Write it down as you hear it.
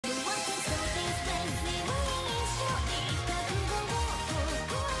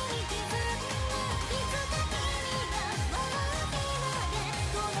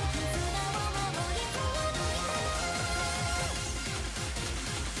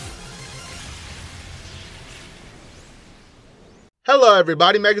Hello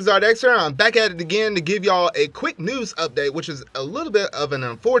everybody, Megazard X here. I'm back at it again to give y'all a quick news update, which is a little bit of an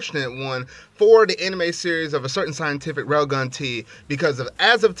unfortunate one for the anime series of A Certain Scientific Railgun T, because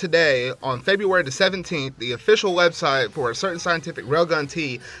as of today, on February the 17th, the official website for A Certain Scientific Railgun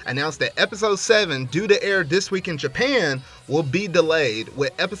T announced that episode 7, due to air this week in Japan, will be delayed,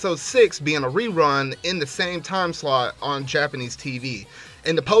 with episode 6 being a rerun in the same time slot on Japanese TV.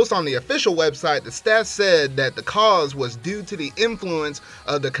 In the post on the official website, the staff said that the cause was due to the influence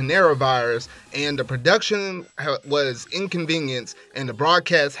of the coronavirus, and the production was inconvenienced and the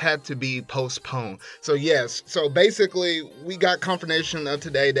broadcast had to be postponed. So yes, so basically we got confirmation of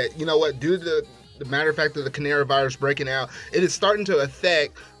today that, you know what, due to the matter of fact of the coronavirus breaking out, it is starting to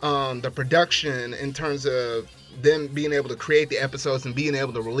affect the production in terms of them being able to create the episodes and being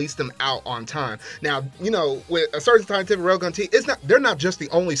able to release them out on time. Now, you know, with A Certain Scientific Railgun T, they're not just the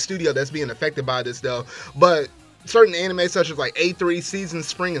only studio that's being affected by this though, but certain anime such as like A3 season,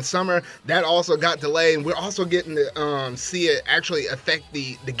 spring and summer, that also got delayed, and we're also getting to see it actually affect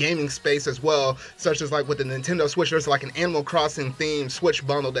the gaming space as well, such as like with the Nintendo Switch. There's like an Animal Crossing themed Switch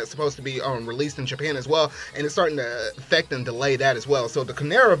bundle that's supposed to be released in Japan as well, and it's starting to affect and delay that as well. So the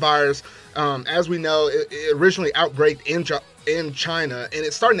coronavirus, as we know, it originally outbreaked in China, and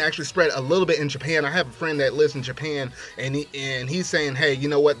it's starting to actually spread a little bit in Japan. I have a friend that lives in Japan, and he's saying, hey, you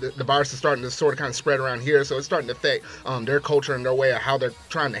know what, the virus is starting to sort of kind of spread around here, so it's starting to affect their culture and their way of how they're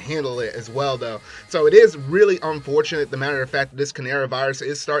trying to handle it as well though. So it is really unfortunate, the matter of fact that this coronavirus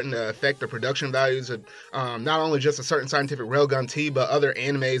is starting to affect the production values of not only just A Certain Scientific Railgun T, but other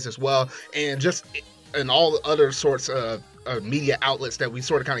animes as well, and just and all other sorts of media outlets that we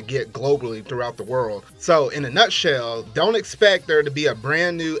sort of kind of get globally throughout the world. So in a nutshell, don't expect there to be a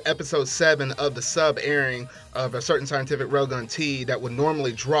brand new episode 7 of the sub airing of A Certain Scientific Railgun T that would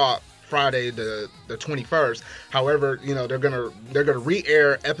normally drop Friday the 21st. However, you know, they're gonna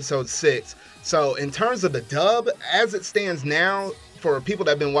re-air episode 6. So in terms of the dub, as it stands now, for people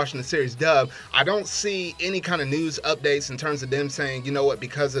that have been watching the series dub, I don't see any kind of news updates in terms of them saying, you know what,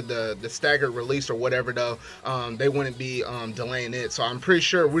 because of the staggered release or whatever though, they wouldn't be delaying it. So I'm pretty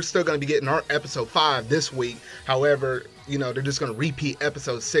sure we're still going to be getting our episode 5 this week. However, you know, they're just going to repeat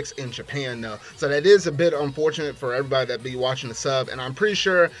episode 6 in Japan though. So that is a bit unfortunate for everybody that be watching the sub, and I'm pretty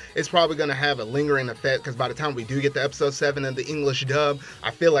sure it's probably going to have a lingering effect, because by the time we do get to episode 7 in the English dub,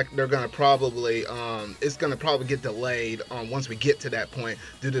 I feel like they're going to probably it's going to probably get delayed once we get to that point,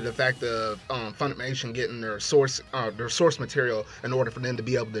 due to the fact of Funimation getting their source material in order for them to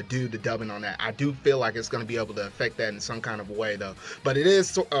be able to do the dubbing on that. I do feel like it's going to be able to affect that in some kind of way though. But it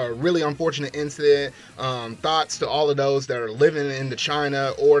is a really unfortunate incident. Thoughts to all of those that are living in the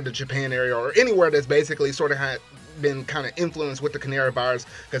China or the Japan area, or anywhere that's basically sort of been kind of influenced with the coronavirus,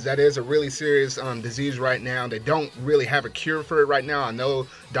 because that is a really serious disease right now. They don't really have a cure for it right now. I know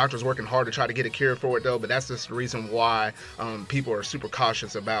doctors working hard to try to get a cure for it though, but that's just the reason why people are super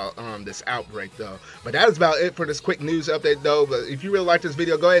cautious about this outbreak though. But that is about it for this quick news update though. But if you really like this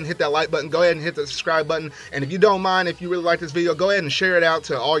video, go ahead and hit that like button, go ahead and hit the subscribe button, and if you don't mind, if you really like this video, go ahead and share it out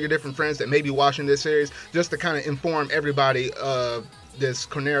to all your different friends that may be watching this series, just to kind of inform everybody of this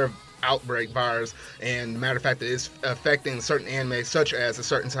coronavirus outbreak virus, and matter of fact that it's affecting certain anime such as A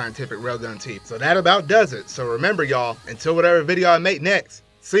Certain Scientific Railgun T. So that about does it. So remember y'all, until whatever video I make next,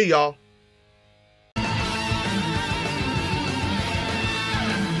 see y'all.